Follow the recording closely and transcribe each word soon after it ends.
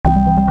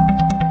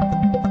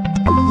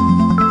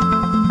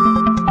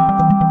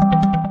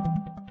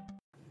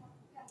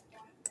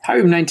Hi,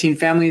 Room 19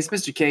 families.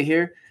 Mr. K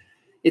here.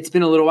 It's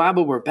been a little while,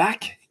 but we're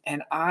back,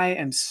 and I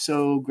am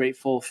so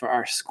grateful for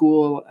our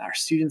school, our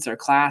students, our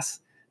class,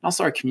 and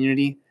also our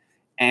community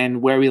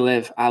and where we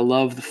live. I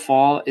love the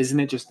fall. Isn't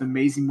it just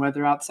amazing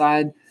weather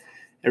outside?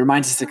 It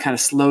reminds us to kind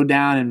of slow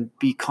down and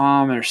be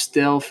calm or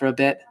still for a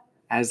bit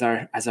as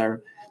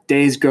our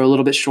days grow a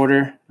little bit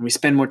shorter and we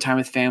spend more time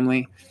with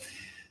family.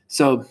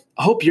 So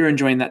I hope you're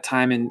enjoying that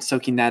time and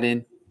soaking that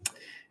in.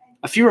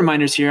 A few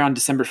reminders here on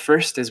December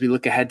 1st as we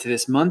look ahead to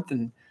this month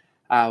and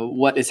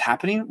what is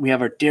happening. We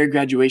have our DARE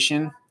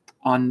graduation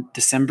on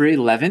December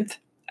 11th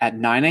at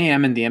 9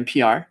 a.m. in the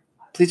NPR.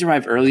 Please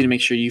arrive early to make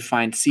sure you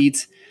find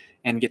seats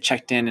and get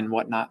checked in and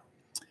whatnot.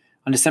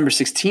 On December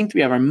 16th,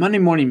 we have our Monday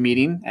morning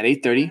meeting at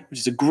 8:30,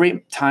 which is a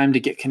great time to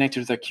get connected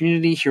with our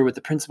community, hear what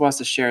the principal has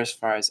to share as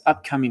far as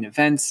upcoming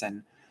events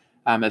and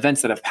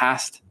events that have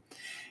passed.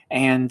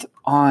 And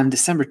on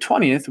December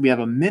 20th, we have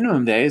a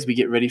minimum day as we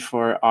get ready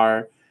for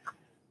our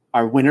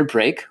winter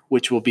break,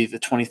 which will be the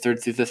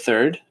 23rd through the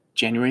 3rd,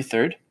 January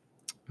 3rd.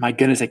 My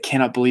goodness, I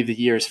cannot believe the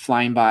year is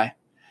flying by.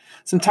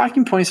 Some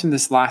talking points from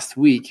this last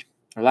week,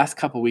 or last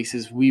couple of weeks,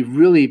 is we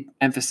really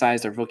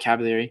emphasized our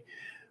vocabulary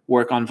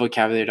work on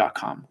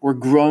vocabulary.com. We're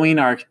growing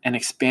and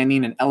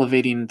expanding and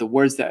elevating the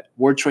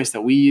word choice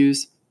that we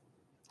use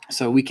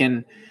so we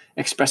can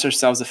express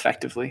ourselves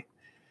effectively.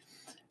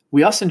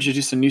 We also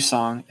introduced a new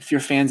song. If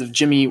you're fans of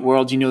Jimmy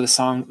World, you know the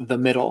song The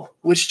Middle,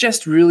 which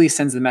just really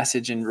sends the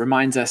message and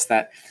reminds us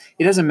that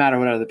it doesn't matter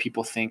what other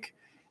people think.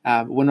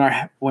 When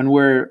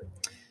we're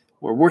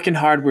working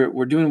hard,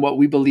 we're doing what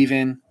we believe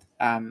in.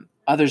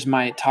 Others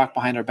might talk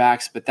behind our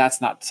backs, but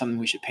that's not something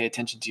we should pay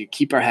attention to.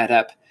 Keep our head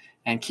up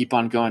and keep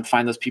on going.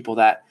 Find those people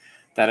that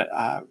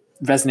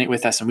resonate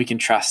with us and we can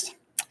trust.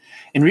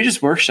 In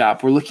Reader's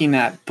Workshop, we're looking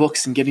at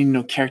books and getting to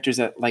know characters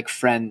like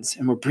friends,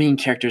 and we're bringing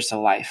characters to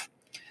life,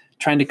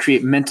 trying to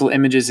create mental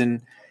images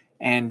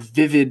and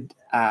vivid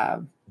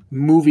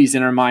movies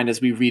in our mind as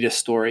we read a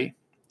story.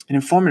 In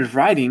informative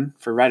writing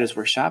for Writer's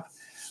Workshop,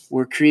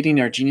 we're creating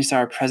our Genius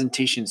Hour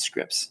presentation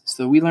scripts.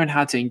 So we learn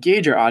how to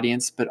engage our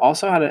audience, but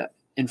also how to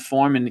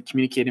inform and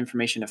communicate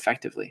information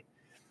effectively.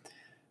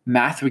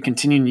 Math, we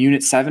continue in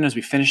Unit 7 as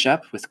we finish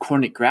up with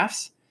coordinate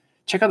graphs.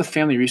 Check out the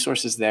family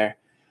resources there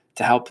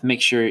to help make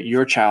sure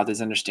your child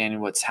is understanding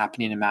what's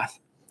happening in math.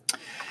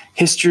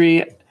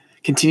 History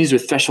continues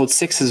with Threshold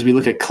 6 as we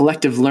look at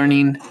collective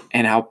learning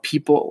and how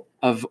people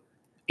of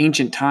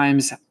ancient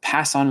times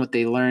pass on what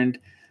they learned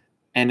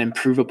and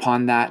improve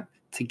upon that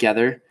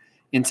together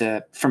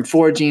from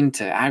foraging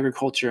to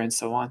agriculture and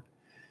so on.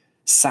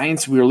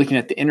 Science, we were looking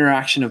at the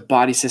interaction of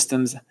body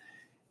systems,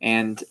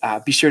 and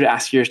be sure to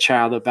ask your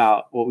child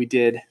about what we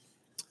did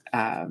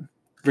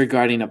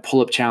regarding a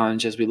pull-up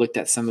challenge as we looked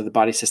at some of the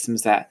body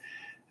systems that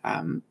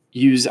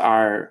use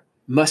our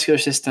muscular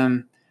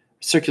system,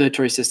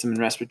 circulatory system, and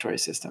respiratory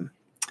system.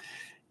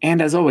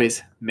 And as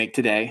always, make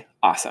today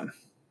awesome.